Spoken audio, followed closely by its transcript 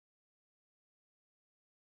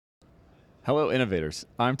Hello, innovators.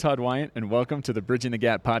 I'm Todd Wyant, and welcome to the Bridging the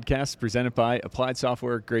Gap podcast presented by Applied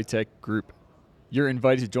Software Great Tech Group. You're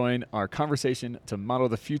invited to join our conversation to model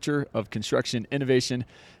the future of construction innovation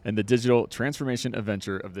and the digital transformation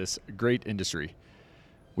adventure of this great industry.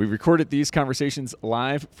 We recorded these conversations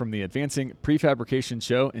live from the Advancing Prefabrication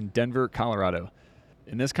show in Denver, Colorado.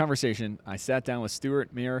 In this conversation, I sat down with Stuart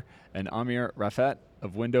Meurer and Amr Raafat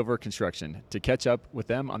of Windover Construction to catch up with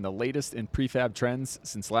them on the latest in prefab trends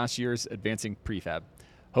since last year's Advancing Prefab.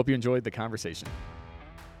 Hope you enjoyed the conversation.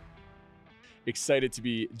 Excited to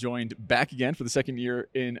be joined back again for the second year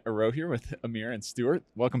in a row here with Amr and Stuart.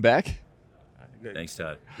 Welcome back. Good. Thanks,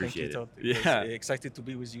 Todd. Appreciate Thank it. you, Todd. Yeah. Excited to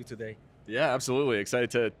be with you today. Yeah, absolutely. Excited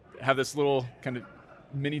to have this little kind of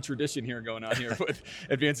mini tradition here going on here with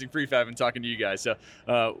Advancing Prefab and talking to you guys. So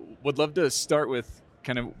would love to start with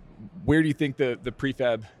kind of where do you think the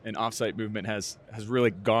prefab and offsite movement has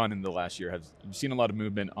really gone in the last year? Have you seen a lot of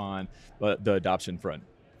movement on the adoption front?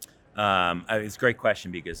 It's a great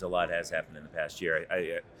question because a lot has happened in the past year.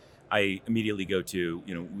 I immediately go to,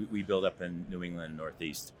 we build up in New England and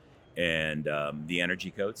Northeast, and the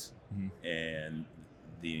energy codes and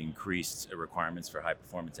the increased requirements for high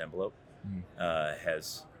performance envelope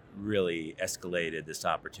has really escalated this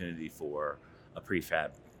opportunity for a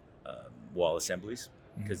prefab wall assemblies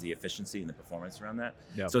because the efficiency and the performance around that.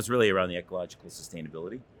 Yep. So it's really around the ecological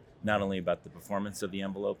sustainability, not only about the performance of the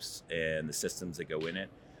envelopes and the systems that go in it,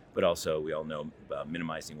 but also we all know about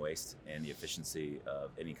minimizing waste and the efficiency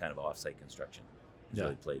of any kind of offsite construction. It's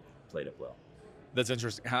really played up well. That's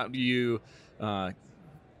interesting. How do you kind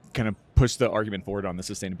of push the argument forward on the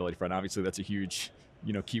sustainability front? Obviously, that's a huge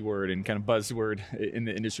keyword and kind of buzzword in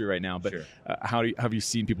the industry right now. But Sure. How have you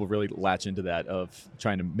seen people really latch into that of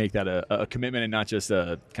trying to make that a commitment and not just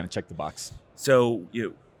a kind of check the box? So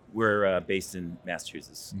we're based in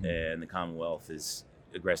Massachusetts, and the Commonwealth is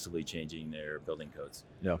aggressively changing their building codes.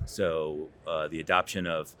 Yeah. So the adoption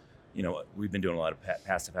of, we've been doing a lot of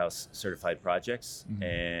passive house certified projects,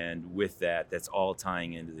 and with that, that's all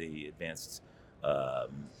tying into the advanced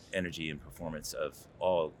energy and performance of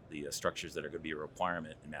all the structures that are going to be a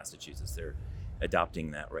requirement in Massachusetts. They're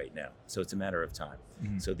adopting that right now. So it's a matter of time.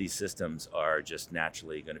 So these systems are just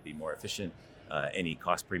naturally going to be more efficient. Any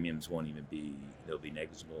cost premiums won't even they'll be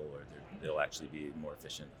negligible, or they'll actually be more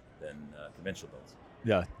efficient than conventional builds.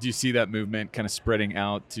 Yeah. Do you see that movement kind of spreading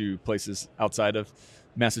out to places outside of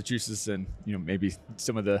Massachusetts and maybe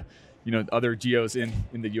some of the other geos in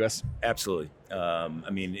the U.S.? Absolutely.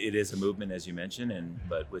 It is a movement, as you mentioned,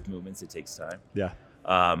 but with movements, it takes time. Yeah.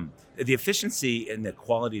 The efficiency and the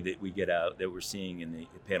quality that we get out, that we're seeing in the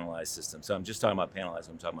panelized system. So I'm just talking about panelized,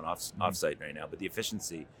 I'm talking about offsite right now, but the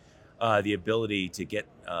efficiency, the ability to get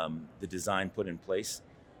the design put in place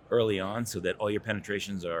early on so that all your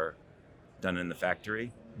penetrations are done in the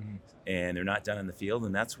factory and they're not done in the field.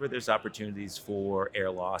 And that's where there's opportunities for air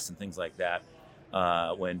loss and things like that.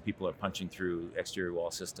 When people are punching through exterior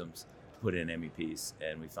wall systems to put in MEPs,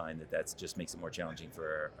 and we find that just makes it more challenging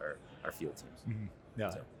for our field teams. Yeah,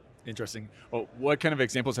 So. Interesting. Well, what kind of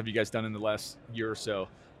examples have you guys done in the last year or so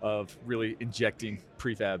of really injecting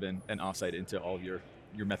prefab and offsite into all of your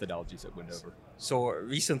methodologies at Windover? So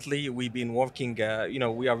recently we've been working,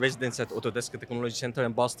 we are residents at Autodesk Technology Center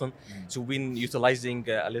in Boston. So we've been utilizing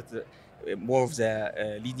a little more of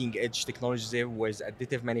the leading edge technologies there was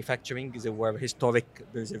additive manufacturing. They were a historic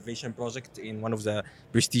preservation project in one of the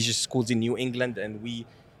prestigious schools in New England, and we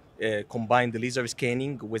combined the laser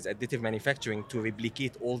scanning with additive manufacturing to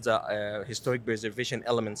replicate all the historic preservation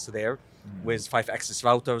elements there with 5-axis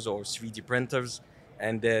routers or 3D printers.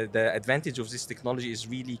 And the advantage of this technology is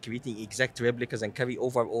really creating exact replicas and carry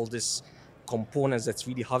over all these components that's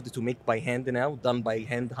really hard to make by hand now, done by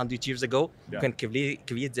hand 100 years ago. Yeah. You can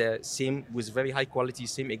create the same with very high quality,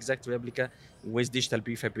 same exact replica with digital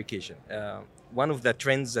prefabrication. One of the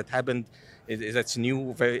trends that happened that's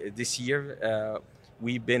new this year,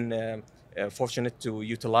 we've been fortunate to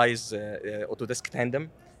utilize Autodesk Tandem,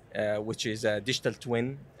 which is a digital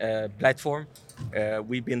twin platform.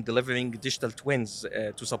 We've been delivering digital twins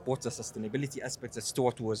to support the sustainability aspects that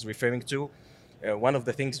Stuart was referring to. One of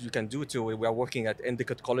the things we can do we are working at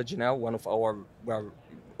Endicott College now. We are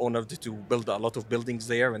honored to build a lot of buildings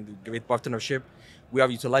there and great partnership. We are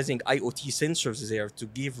utilizing IoT sensors there to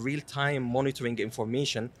give real-time monitoring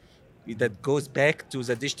information that goes back to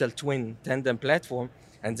the digital twin Tandem platform,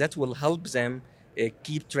 and that will help them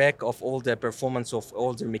keep track of all the performance of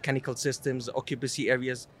all the mechanical systems, occupancy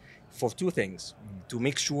areas, for two things. To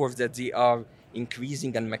make sure that they are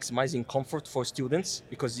increasing and maximizing comfort for students,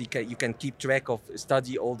 because you can keep track of,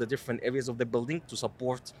 study all the different areas of the building to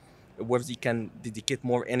support where they can dedicate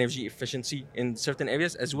more energy efficiency in certain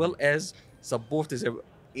areas, as well as support is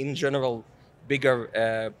in general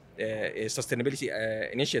bigger sustainability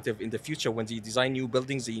initiative in the future. When they design new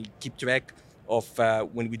buildings, they keep track of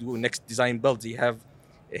when we do next design builds, they have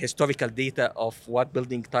historical data of what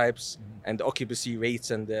building types and occupancy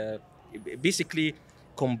rates, and basically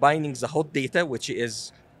combining the hot data, which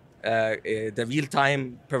is the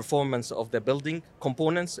real-time performance of the building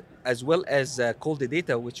components, as well as cold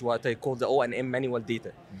data, which what I call the O&M manual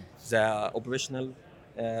data, the operational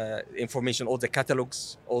information, all the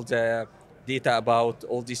catalogs, all the data about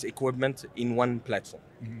all this equipment in one platform.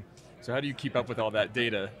 So how do you keep up with all that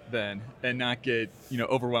data then, and not get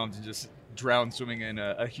overwhelmed and just drown swimming in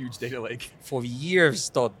a huge data lake? For years,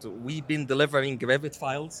 Todd, we've been delivering Revit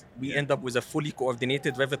files. We end up with a fully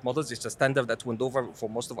coordinated Revit models. It's a standard at Windover for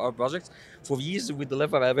most of our projects. For years, we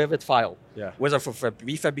deliver a Revit file, whether for a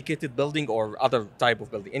prefabricated building or other type of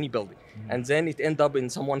building, any building. And then it end up in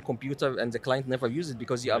someone's computer, and the client never uses it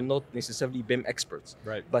because they are not necessarily BIM experts.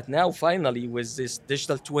 But now, finally, with this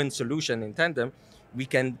digital twin solution in Tandem, we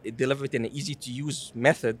can deliver it in an easy-to-use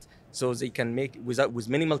method, so they can make with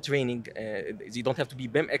minimal training. They don't have to be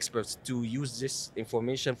BIM experts to use this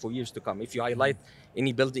information for years to come. If you highlight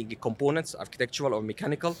any building components, architectural or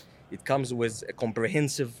mechanical, it comes with a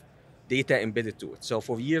comprehensive data embedded to it. So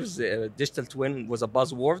for years, digital twin was a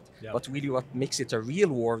buzzword, but really what makes it a real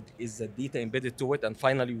word is the data embedded to it. And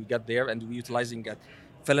finally, we got there, and we're utilizing at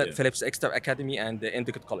Phillips Exeter Academy and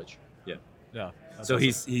Endicott College. Yeah. So awesome.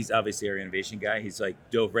 He's obviously our innovation guy. He's like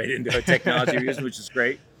dove right into our technology reviews, which is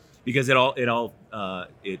great because it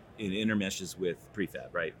intermeshes with prefab,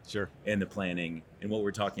 right? Sure. And the planning, and what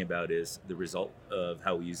we're talking about is the result of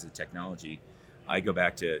how we use the technology. I go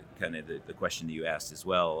back to kind of the question that you asked as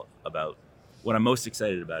well about what I'm most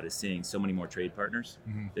excited about is seeing so many more trade partners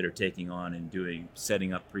that are taking on and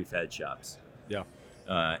setting up prefab shops. Yeah.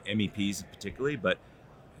 MEPs particularly, but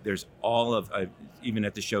there's all of even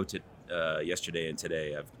at the show yesterday and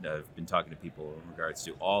today, I've been talking to people in regards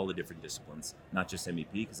to all the different disciplines, not just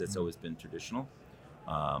MEP, because that's always been traditional.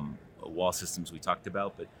 Wall systems we talked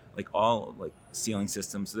about, but like ceiling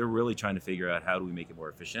systems, they're really trying to figure out how do we make it more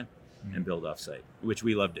efficient and build offsite, which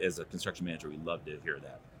we loved as a construction manager. We love to hear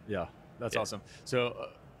that. Yeah, that's awesome. So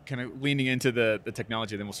kind of leaning into the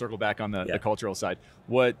technology, then we'll circle back on the cultural side.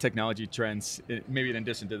 What technology trends, maybe in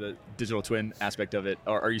addition to the digital twin aspect of it,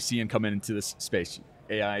 are you seeing coming into this space?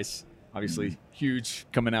 AI's obviously huge,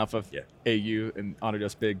 coming off of AU and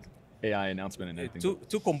Autodesk big AI announcement and everything.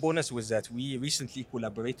 Two components with that. We recently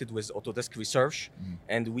collaborated with Autodesk Research,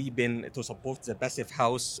 and we've been to support the passive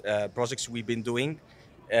house projects we've been doing.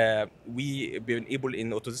 We've been able in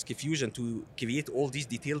Autodesk Fusion to create all these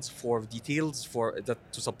details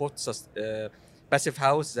to support passive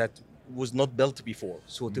house that was not built before.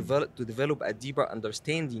 So to develop a deeper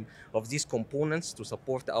understanding of these components to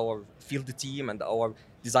support our field team and our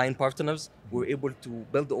design partners, we're able to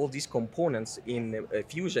build all these components in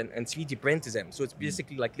Fusion and 3D print them. So it's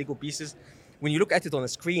basically like Lego pieces. When you look at it on a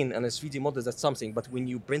screen and a 3D model, that's something. But when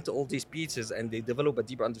you print all these pieces and they develop a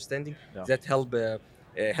deeper understanding, that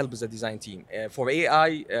helps the design team. For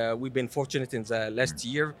AI, we've been fortunate in the last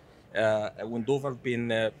year. Windover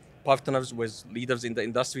been partners with leaders in the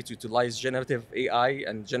industry to utilize generative AI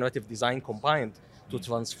and generative design combined to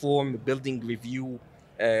transform building review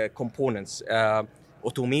components,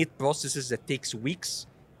 automate processes that takes weeks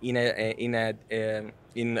in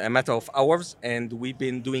a matter of hours. And we've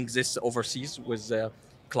been doing this overseas with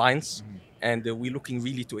clients, and we're looking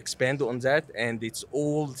really to expand on that. And it's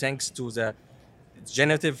all thanks to the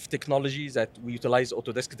generative technologies that we utilize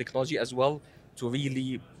Autodesk technology as well to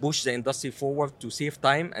really push the industry forward to save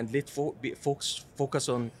time and let folks focus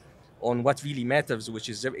on what really matters, which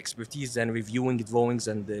is their expertise and reviewing drawings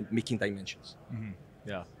and making dimensions.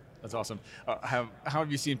 Yeah, that's awesome. How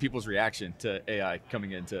have you seen people's reaction to AI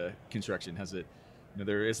coming into construction? Has it,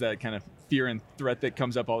 there is that kind of fear and threat that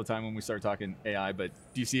comes up all the time when we start talking AI, but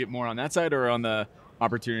do you see it more on that side or on the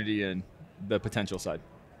opportunity and the potential side?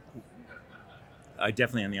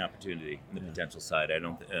 Definitely on the opportunity and the potential side. I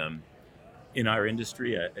don't. In our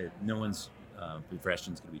industry, no one's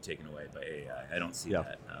profession is going to be taken away by AI. I don't see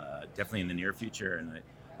that. Definitely in the near future, and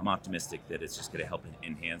I'm optimistic that it's just going to help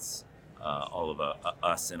enhance all of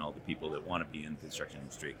us and all the people that want to be in the construction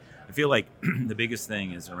industry. I feel like the biggest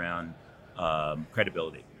thing is around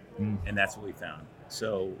credibility, and that's what we found.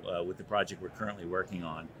 So with the project we're currently working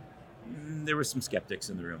on, there were some skeptics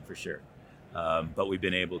in the room for sure. But we've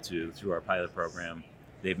been able to, through our pilot program,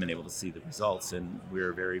 they've been able to see the results, and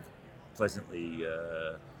we're very pleasantly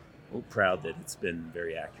proud that it's been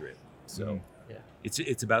very accurate. So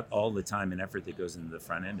it's about all the time and effort that goes into the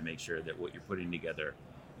front end to make sure that what you're putting together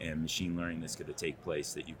and machine learning that's going to take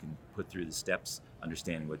place that you can put through the steps,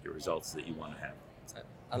 understanding what your results that you want to have.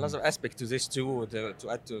 Another aspect to this too, to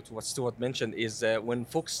add to what Stuart mentioned, is when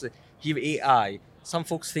folks hear AI, some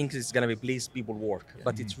folks think it's going to replace people's work,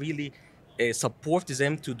 but it's really support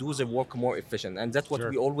them to do the work more efficient. And that's what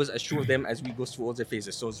we always assure them as we go through all the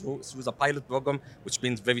phases. So through the pilot program, which has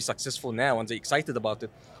been very successful now, and they're excited about it,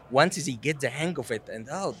 once they get the hang of it, and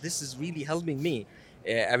this is really helping me.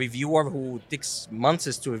 A reviewer who takes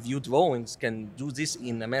months to review drawings can do this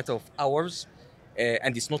in a matter of hours.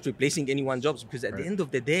 And it's not replacing anyone's jobs, because at the end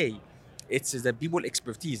of the day, it's the people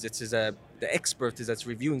expertise. It's the expert that's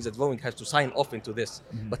reviewing the drawing has to sign off into this.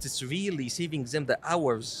 But it's really saving them the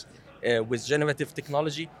hours with generative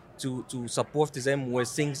technology to support them with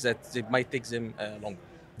things that it might take them longer.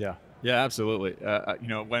 Yeah, absolutely.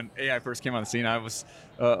 When AI first came on the scene, I was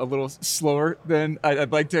a little slower than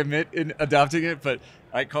I'd like to admit in adopting it, but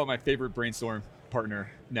I call it my favorite brainstorm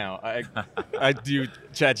partner now. I do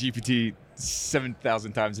ChatGPT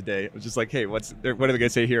 7,000 times a day. I'm just like, hey, what are they going to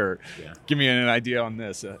say here? Give me an idea on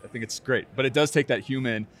this. I think it's great. But it does take that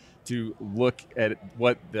human to look at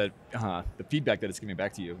what the feedback that it's giving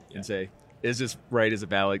back to you and say, is this right? Is it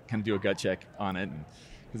valid? Kind of do a gut check on it.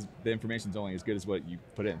 Because the information is only as good as what you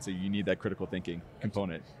put in. So you need that critical thinking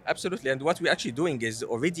component. Absolutely. And what we're actually doing is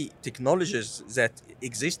already technologies that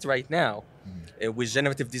exist right now with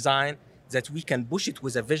generative design, that we can push it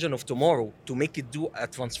with a vision of tomorrow to make it do a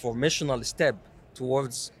transformational step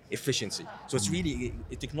towards efficiency. So it's really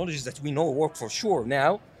technologies that we know work for sure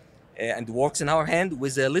now and works in our hand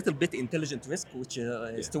with a little bit intelligent risk, which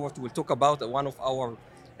Stuart will talk about. One of our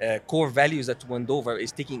core values at Windover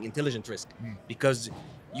is taking intelligent risk, because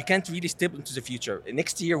you can't really step into the future.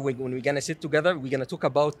 Next year, when we're going to sit together, we're going to talk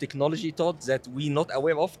about technology thoughts that we're not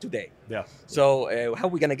aware of today. So how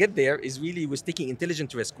we're going to get there is really with taking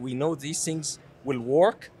intelligent risk. We know these things will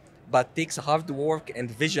work, but takes hard work and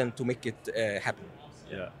vision to make it happen.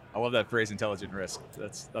 Yeah, I love that phrase, intelligent risk.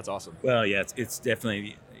 That's awesome. Well, yeah, it's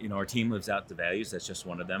definitely, our team lives out the values. That's just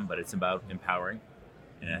one of them, but it's about empowering.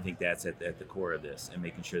 And I think that's at the core of this, and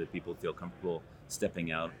making sure that people feel comfortable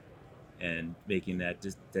stepping out and making that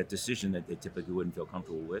decision that they typically wouldn't feel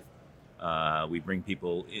comfortable with. We bring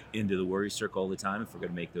people into the worry circle all the time if we're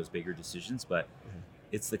going to make those bigger decisions, but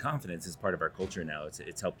it's the confidence is part of our culture now.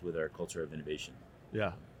 It's helped with our culture of innovation.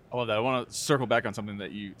 Yeah, I love that. I want to circle back on something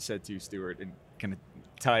that you said to Stuart and kind of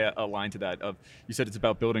tie a line to that. You said it's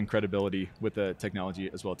about building credibility with the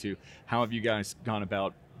technology as well too. How have you guys gone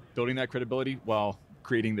about building that credibility while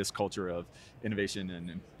creating this culture of innovation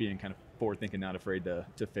and being kind of forward-thinking, not afraid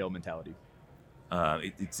to fail mentality?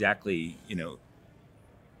 Exactly.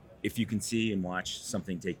 If you can see and watch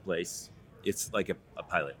something take place, it's like a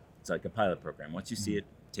pilot. It's like a pilot program. Once you see it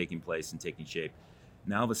taking place and taking shape,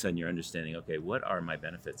 now all of a sudden you're understanding, okay, what are my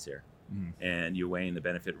benefits here? And you're weighing the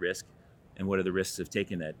benefit risk, and what are the risks of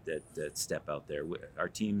taking that step out there? Our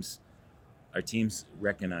teams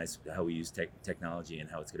recognize how we use technology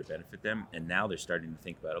and how it's going to benefit them, and now they're starting to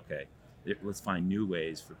think about, okay, let's find new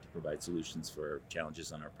ways to provide solutions for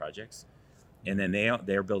challenges on our projects. And then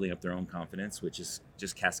they're building up their own confidence, which is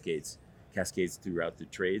just cascades throughout the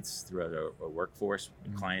trades, throughout our workforce,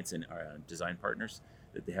 clients and our design partners,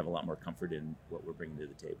 that they have a lot more comfort in what we're bringing to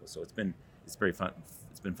the table. So it's very fun.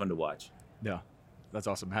 It's been fun to watch. Yeah, that's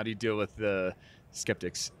awesome. How do you deal with the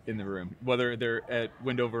skeptics in the room, whether they're at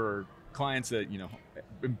Windover or clients that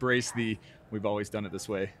embrace the "we've always done it this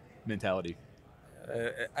way" mentality?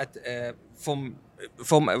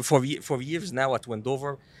 For years now at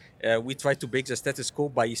Windover, we try to break the status quo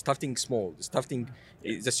by starting small.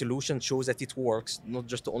 The solution shows that it works, not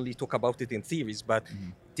just to only talk about it in theories, but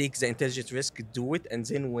take the intelligent risk, do it, and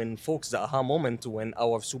then when folks, the aha moment, when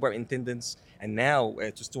our superintendents, and now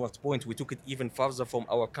to Stuart's point, we took it even further from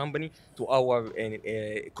our company to our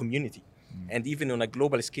community. And even on a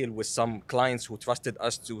global scale with some clients who trusted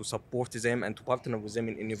us to support them and to partner with them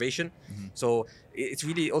in innovation. So it's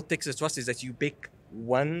really all takes the trust is that you pick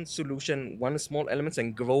one solution, one small element,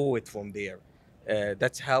 and grow it from there.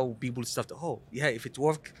 That's how people start, if it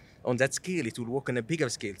works on that scale, it will work on a bigger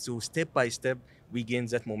scale. So step by step, we gain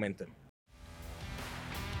that momentum.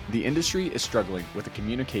 The industry is struggling with a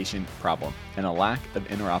communication problem and a lack of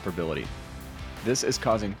interoperability. This is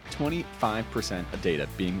causing 25% of data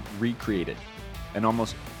being recreated and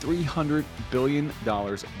almost $300 billion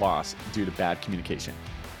lost due to bad communication.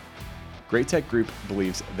 Great Tech Group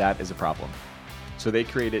believes that is a problem. So they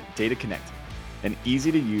created Data Connect, an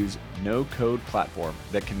easy-to-use, no-code platform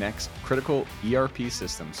that connects critical ERP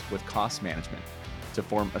systems with cost management to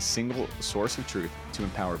form a single source of truth to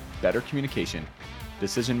empower better communication,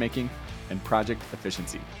 decision-making, and project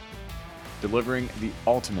efficiency. delivering the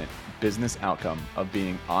ultimate business outcome of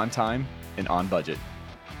being on time and on budget.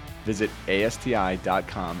 Visit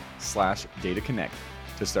ASTI.com/dataconnect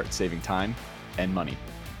to start saving time and money.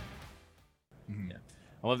 Yeah.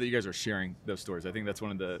 I love that you guys are sharing those stories. I think that's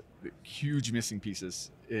one of the huge missing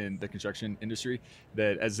pieces in the construction industry,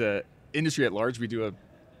 that as a industry at large, we do a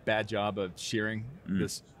bad job of sharing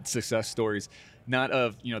this success stories, not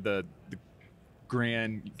of the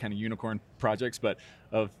grand kind of unicorn projects, but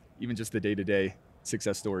of even just the day-to-day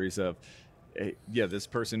success stories of, this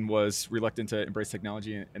person was reluctant to embrace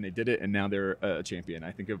technology and they did it, and now they're a champion.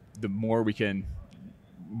 I think the more we can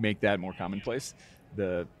make that more commonplace,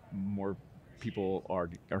 the more people are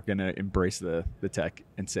going to embrace the tech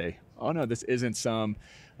and say, oh no, this isn't some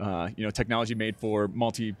technology made for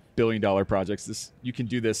multi-billion-dollar projects. You can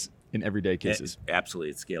do this in everyday cases.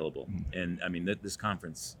 Absolutely, it's scalable. And I mean, this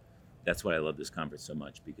conference, that's why I love this conference so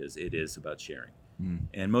much, because it is about sharing.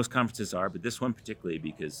 And most conferences are, but this one particularly,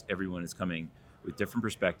 because everyone is coming with different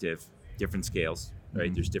perspective, different scales,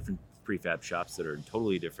 right? There's different prefab shops that are in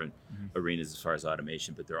totally different arenas as far as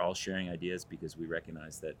automation, but they're all sharing ideas because we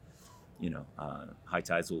recognize that high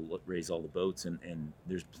tides will raise all the boats, and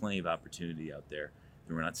there's plenty of opportunity out there,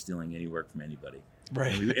 and we're not stealing any work from anybody.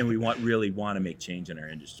 Right. And we really want to make change in our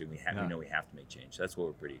industry. We know we have to make change. That's what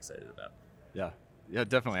we're pretty excited about. Yeah,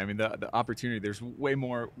 definitely. I mean, the opportunity, there's way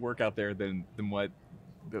more work out there than what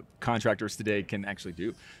the contractors today can actually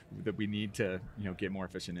do, that we need to get more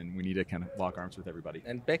efficient, and we need to kind of lock arms with everybody.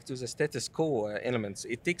 And back to the status quo elements,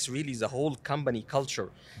 it takes really the whole company culture.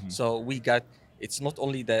 So it's not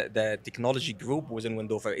only the technology group within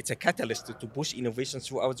Windover, it's a catalyst to push innovation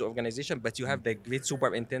throughout the organization, but you have the great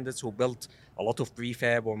superintendents who built a lot of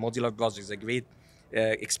prefab or modular projects, the great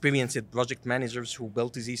experienced project managers who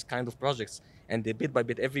built these kind of projects. And bit by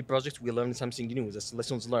bit, every project we learn something new. That's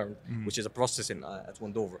lessons learned, which is a process at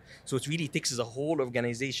Windover. So it really takes the whole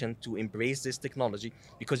organization to embrace this technology,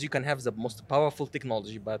 because you can have the most powerful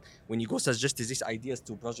technology, but when you go suggest these ideas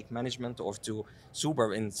to project management or to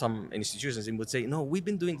super in some institutions, they would say, no, we've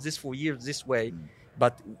been doing this for years this way.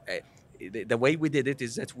 But the way we did it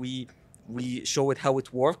is that we show it how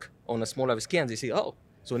it works on a smaller scale, and they say, oh.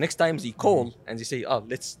 So next time they call and they say, oh,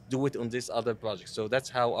 let's do it on this other project. So that's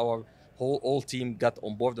how our whole team got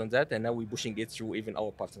on board on that, and now we're pushing it through even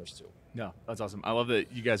our partners too. Yeah, that's awesome. I love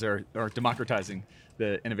that you guys are democratizing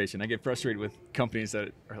the innovation. I get frustrated with companies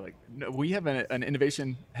that are like, no, we have an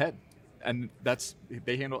innovation head, and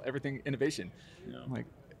they handle everything innovation. I'm like,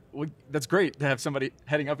 well, that's great to have somebody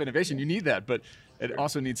heading up innovation. You need that, but it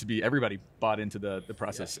also needs to be everybody bought into the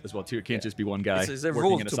process as well too. It can't just be one guy it's a working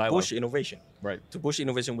role in a to silo. push innovation, right? To push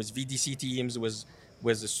innovation with VDC teams, with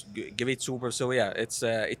great super. So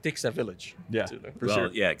it takes a village. Yeah, for sure.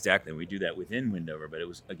 Yeah, exactly. We do that within Windover, but it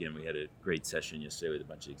was, again, we had a great session yesterday with a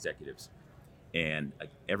bunch of executives, and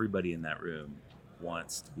everybody in that room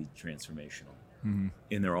wants to be transformational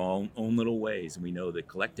in their own little ways, and we know that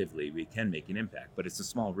collectively we can make an impact, but it's a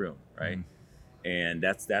small room, right? And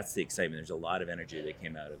that's the excitement. There's a lot of energy that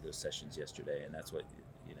came out of those sessions yesterday, and that's what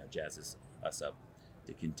jazzes us up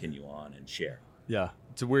to continue on and share. Yeah.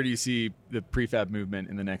 So where do you see the prefab movement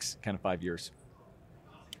in the next kind of 5 years?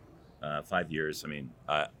 5 years. I mean,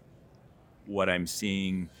 what I'm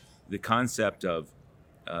seeing, the concept of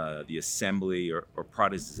the assembly or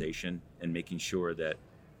productization, and making sure that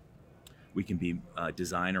we can be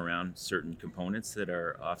design around certain components that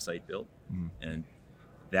are offsite built, and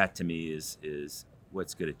that to me is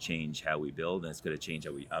what's going to change how we build, and it's going to change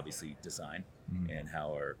how we obviously design and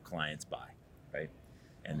how our clients buy, right?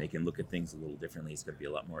 And they can look at things a little differently. It's going to be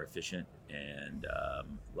a lot more efficient and a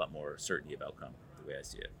lot more certainty of outcome, the way I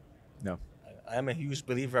see it. No. I am a huge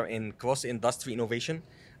believer in cross-industry innovation.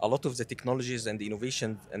 A lot of the technologies and the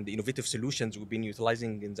innovation and the innovative solutions we've been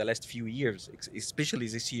utilizing in the last few years, especially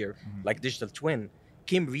this year, like digital twin,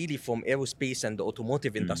 came really from aerospace and the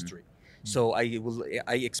automotive industry. So I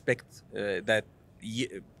expect that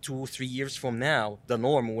 2-3 years from now, the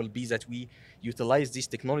norm will be that we utilize this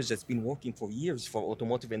technology that's been working for years for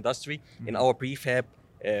automotive industry in our prefab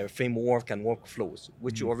framework and workflows,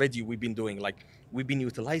 which already we've been doing. Like we've been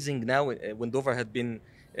utilizing now. Windover had been,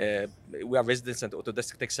 we are residents at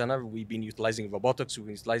Autodesk Tech Center. We've been utilizing robotics. We've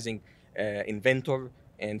been utilizing Innovator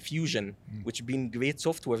and Fusion, which have been great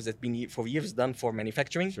softwares that been for years done for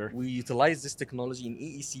manufacturing. Sure. We utilize this technology in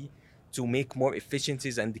AEC to make more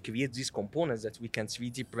efficiencies and create these components that we can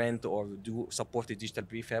 3D print or do supported digital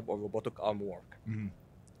prefab or robotic arm work.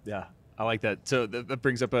 Yeah, I like that. So that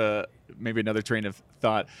brings up maybe another train of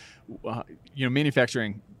thought.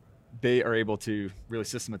 Manufacturing, they are able to really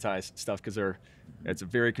systematize stuff because it's a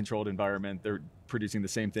very controlled environment. They're producing the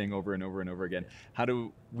same thing over and over and over again. How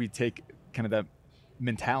do we take kind of that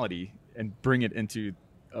mentality and bring it into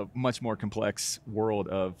a much more complex world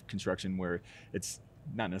of construction where it's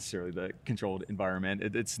not necessarily the controlled environment.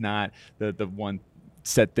 It's not the one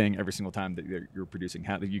set thing every single time that you're producing.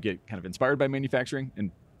 How do you get kind of inspired by manufacturing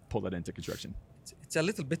and pull that into construction? It's a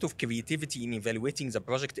little bit of creativity in evaluating the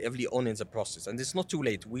project early on in the process, and it's not too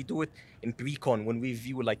late. We do it in pre-con when we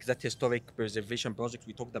view like that historic preservation project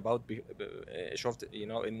we talked about short,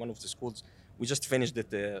 in one of the schools. We just finished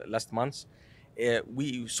it last month.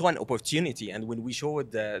 We saw an opportunity, and when we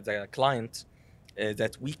showed the client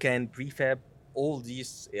that we can prefab all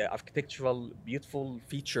these architectural beautiful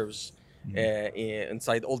features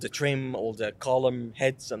inside all the trim, all the column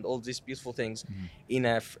heads, and all these beautiful things,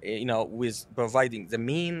 with providing the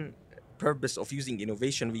main purpose of using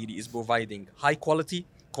innovation really is providing high quality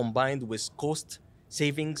combined with cost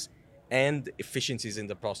savings and efficiencies in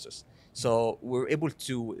the process. So we're able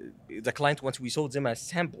to, the client, once we showed them a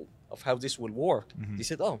sample of how this will work, they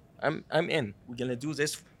said, "Oh, I'm in. We're gonna do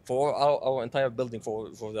this for our entire building,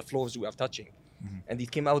 for the floors we are touching," and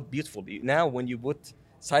it came out beautifully. Now, when you put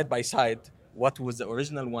side by side what was the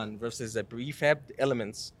original one versus the prefabbed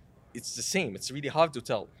elements, it's the same. It's really hard to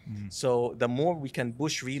tell. So the more we can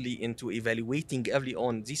push really into evaluating early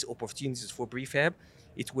on these opportunities for prefab,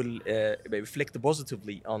 it will reflect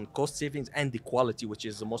positively on cost savings and the quality, which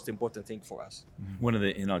is the most important thing for us.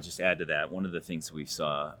 And I'll just add to that, one of the things we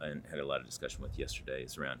saw and had a lot of discussion with yesterday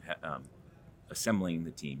is around assembling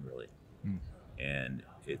the team, really. And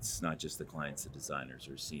it's not just the clients, the designers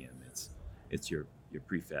or CM, it's your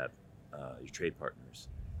prefab, your trade partners,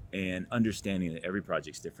 and understanding that every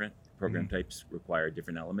project's different. Program types require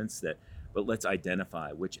different elements, but let's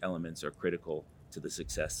identify which elements are critical to the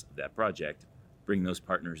success of that project, bring those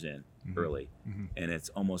partners in early. And it's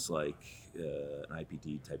almost like an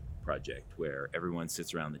IPD type project where everyone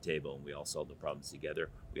sits around the table and we all solve the problems together.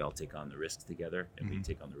 We all take on the risks together, and we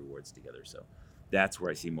take on the rewards together. So that's where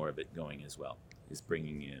I see more of it going as well, is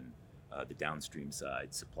bringing in the downstream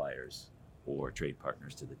side suppliers or trade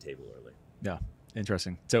partners to the table early. Yeah,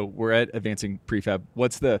 interesting. So we're at Advancing Prefab.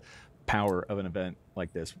 What's the power of an event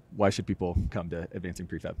like this? Why should people come to Advancing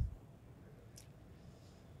Prefab?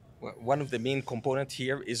 Well, one of the main components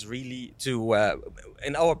here is really to,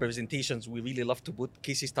 in our presentations, we really love to put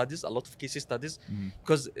case studies, a lot of case studies,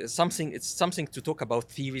 because it's something to talk about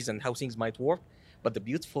theories and how things might work. But the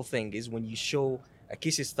beautiful thing is when you show a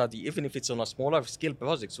case study, even if it's on a smaller scale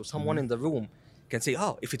project, so someone in the room can say,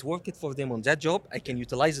 "Oh, if it worked for them on that job, I can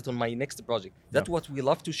utilize it on my next project." That's what we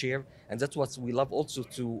love to share, and that's what we love also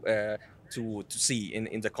to see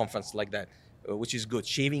in the conference like that, which is good.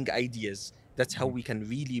 Sharing ideas. That's how we can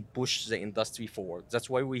really push the industry forward. That's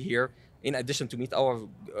why we're here, in addition to meet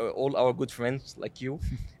all our good friends like you,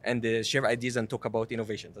 and share ideas and talk about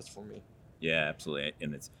innovation. That's for me. Yeah, absolutely.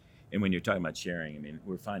 And when you're talking about sharing, I mean,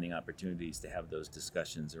 we're finding opportunities to have those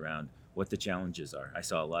discussions around what the challenges are. I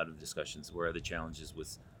saw a lot of discussions. Where are the challenges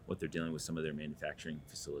with what they're dealing with some of their manufacturing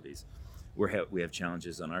facilities? We have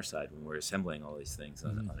challenges on our side when we're assembling all these things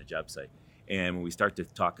on a job site. And when we start to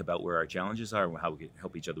talk about where our challenges are and how we can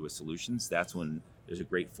help each other with solutions, that's when there's a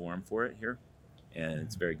great forum for it here. And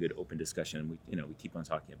it's very good open discussion. We keep on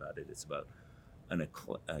talking about it. It's about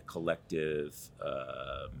a collective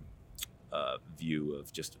view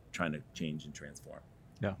of just trying to change and transform.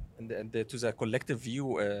 Yeah. And to the collective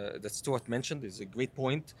view that Stuart mentioned is a great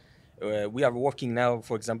point. We are working now,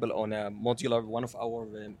 for example, on a modular, one of our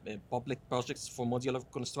public projects for modular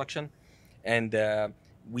construction. And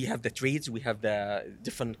we have the trades, we have the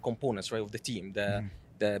different components, right, of the team.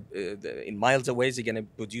 In miles away, they're going to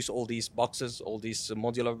produce all these boxes, all these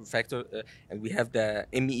modular factor, and we have the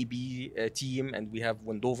MEB team, and we have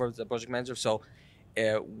Windover, the project manager. So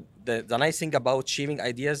the nice thing about sharing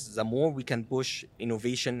ideas, the more we can push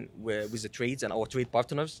innovation with the trades and our trade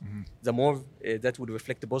partners, the more that would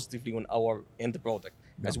reflect positively on our end product,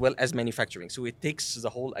 as well as manufacturing. So it takes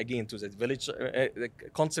the whole, again, to the village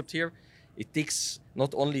concept here. It takes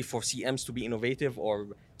not only for CMs to be innovative or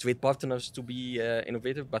trade partners to be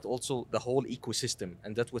innovative, but also the whole ecosystem.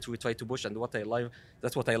 And that's what we try to push. And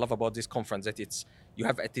that's what I love about this conference, that you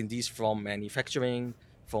have attendees from manufacturing,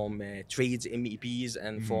 from trades, MEPs,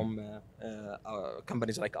 and from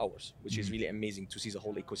companies like ours, which is really amazing to see the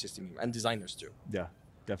whole ecosystem, and designers too. Yeah,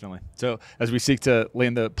 definitely. So as we seek to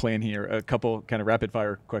land the plane here, a couple kind of rapid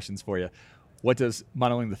fire questions for you. What does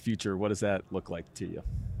modeling the future, what does that look like to you?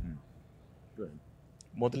 Good.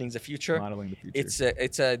 Modeling the future. Modeling the future.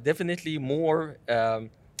 It's definitely more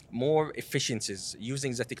efficiencies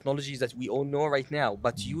using the technologies that we all know right now,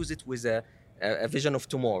 but use it with a a vision of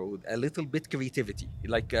tomorrow, a little bit creativity.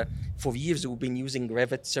 Like for years we've been using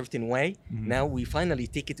Revit certain way. Now we finally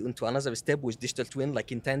take it into another step with digital twin,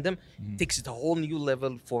 like in tandem, takes it a whole new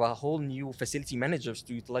level for a whole new facility managers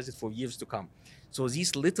to utilize it for years to come. So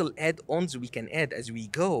these little add-ons we can add as we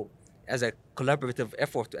go, as a collaborative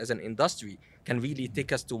effort as an industry, can really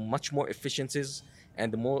take us to much more efficiencies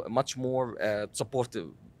and much more supportive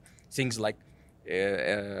things like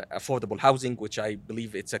affordable housing, which I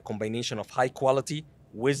believe it's a combination of high quality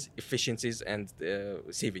with efficiencies and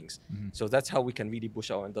savings. So that's how we can really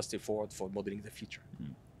push our industry forward for modeling the future.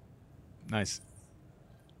 Nice.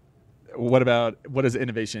 What is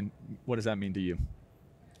innovation? What does that mean to you?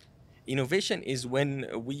 Innovation is when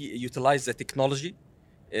we utilize the technology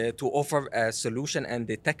to offer a solution and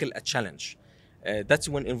tackle a challenge. That's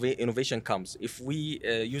when innovation comes. If we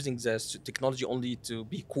using the technology only to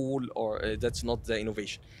be cool, or that's not the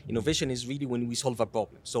innovation. Innovation is really when we solve a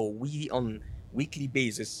problem. So we, on weekly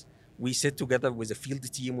basis, we sit together with a field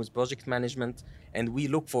team, with project management, and we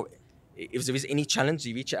look for, if there is any challenge,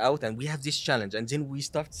 we reach out and we have this challenge, and then we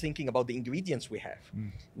start thinking about the ingredients we have.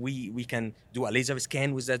 We can do a laser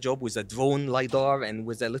scan with that job, with a drone LiDAR, and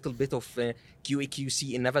with a little bit of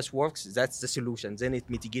QA/QC in Navisworks. That's the solution. Then it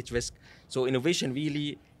mitigates risk. So innovation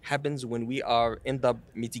really happens when we end up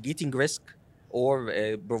mitigating risk or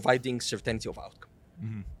providing certainty of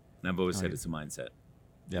outcome. I've always said it's a mindset.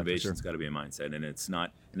 Yeah, Innovation's got to be a mindset, and it's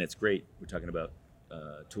not, and it's great. We're talking about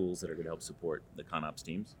tools that are going to help support the ConOps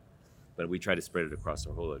teams, but we try to spread it across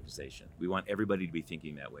our whole organization. We want everybody to be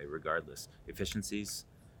thinking that way, regardless. Efficiencies,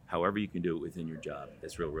 however you can do it within your job,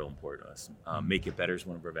 that's real important to us. Make it better is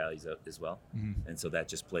one of our values as well. And so that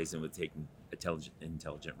just plays in with taking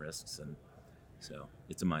intelligent risks. And so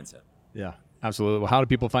it's a mindset. Yeah, absolutely. Well, how do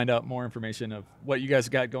people find out more information of what you guys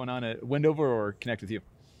got going on at Windover or connect with you?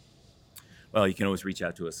 Well, you can always reach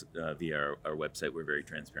out to us via our website. We're very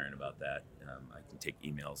transparent about that. I can take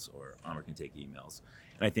emails, or Amr can take emails.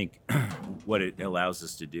 And I think what it allows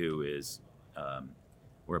us to do is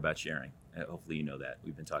we're about sharing. Hopefully you know that.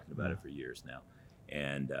 We've been talking about it for years now.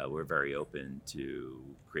 And we're very open to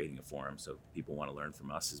creating a forum, so people want to learn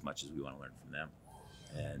from us as much as we want to learn from them,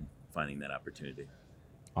 and finding that opportunity.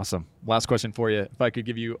 Awesome. Last question for you. If I could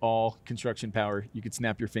give you all construction power, you could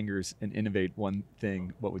snap your fingers and innovate one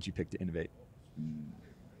thing, what would you pick to innovate?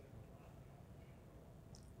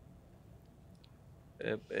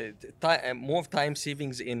 More time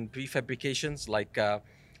savings in prefabrications. Like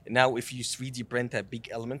now, if you 3D print a big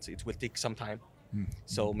element, it will take some time.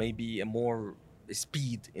 So maybe a more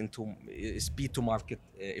speed to market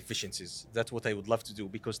efficiencies. That's what I would love to do,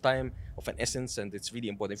 because time of an essence, and it's really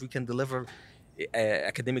important. If we can deliver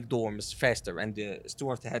academic dorms faster, and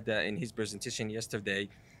Stuart had in his presentation yesterday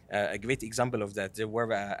a great example of that. There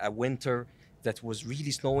were a winter that was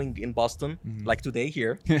really snowing in Boston, like today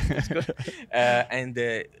here, and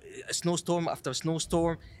a snowstorm after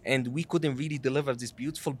snowstorm, and we couldn't really deliver this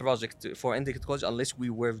beautiful project for Endicott College unless we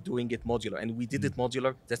were doing it modular, and we did it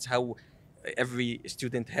modular. That's how every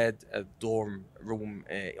student had a dorm room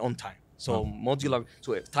on time. So modular,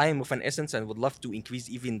 so time of an essence, and would love to increase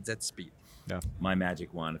even that speed. Yeah. My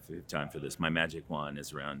magic wand, if we have time for this, my magic wand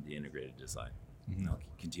is around the integrated design. I'll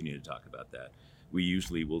continue to talk about that. We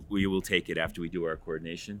will take it after we do our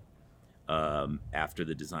coordination, after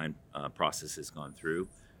the design process has gone through.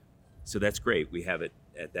 So that's great. We have it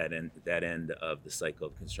at that end of the cycle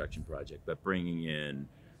of construction project, but bringing in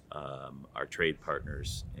our trade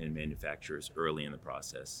partners and manufacturers early in the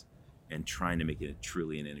process and trying to make it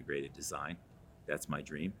truly an integrated design. That's my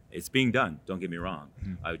dream. It's being done, don't get me wrong.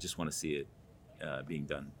 I would just want to see it being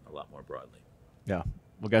done a lot more broadly. Yeah.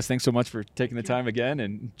 Well, guys, thanks so much for taking the time again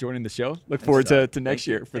and joining the show. Look forward to next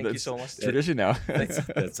year for this so much. tradition now.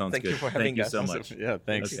 That sounds Thank good. you for having us. Thank you so much. Yeah,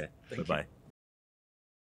 thanks. Okay, bye-bye.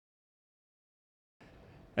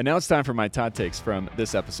 And now it's time for my Todd takes from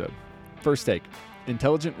this episode. First take,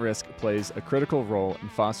 intelligent risk plays a critical role in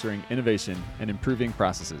fostering innovation and improving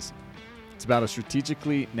processes. It's about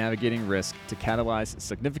strategically navigating risk to catalyze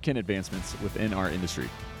significant advancements within our industry.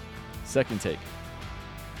 Second take,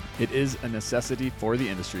 it is a necessity for the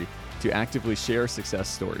industry to actively share success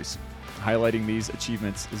stories. Highlighting these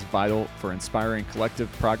achievements is vital for inspiring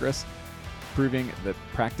collective progress, proving the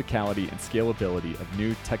practicality and scalability of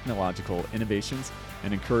new technological innovations,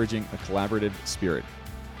 and encouraging a collaborative spirit.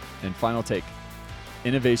 And final take,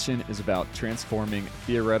 innovation is about transforming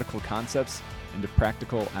theoretical concepts into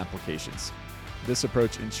practical applications. This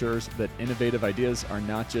approach ensures that innovative ideas are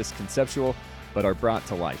not just conceptual, but are brought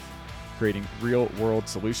to life, creating real-world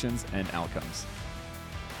solutions and outcomes.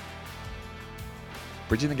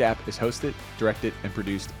 Bridging the Gap is hosted, directed, and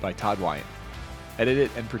produced by Todd Wyatt.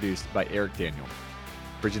 Edited and produced by Eric Daniel.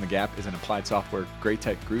 Bridging the Gap is an Applied Software Great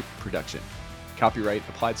Tech Group production. Copyright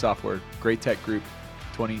Applied Software Great Tech Group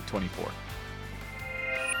 2024.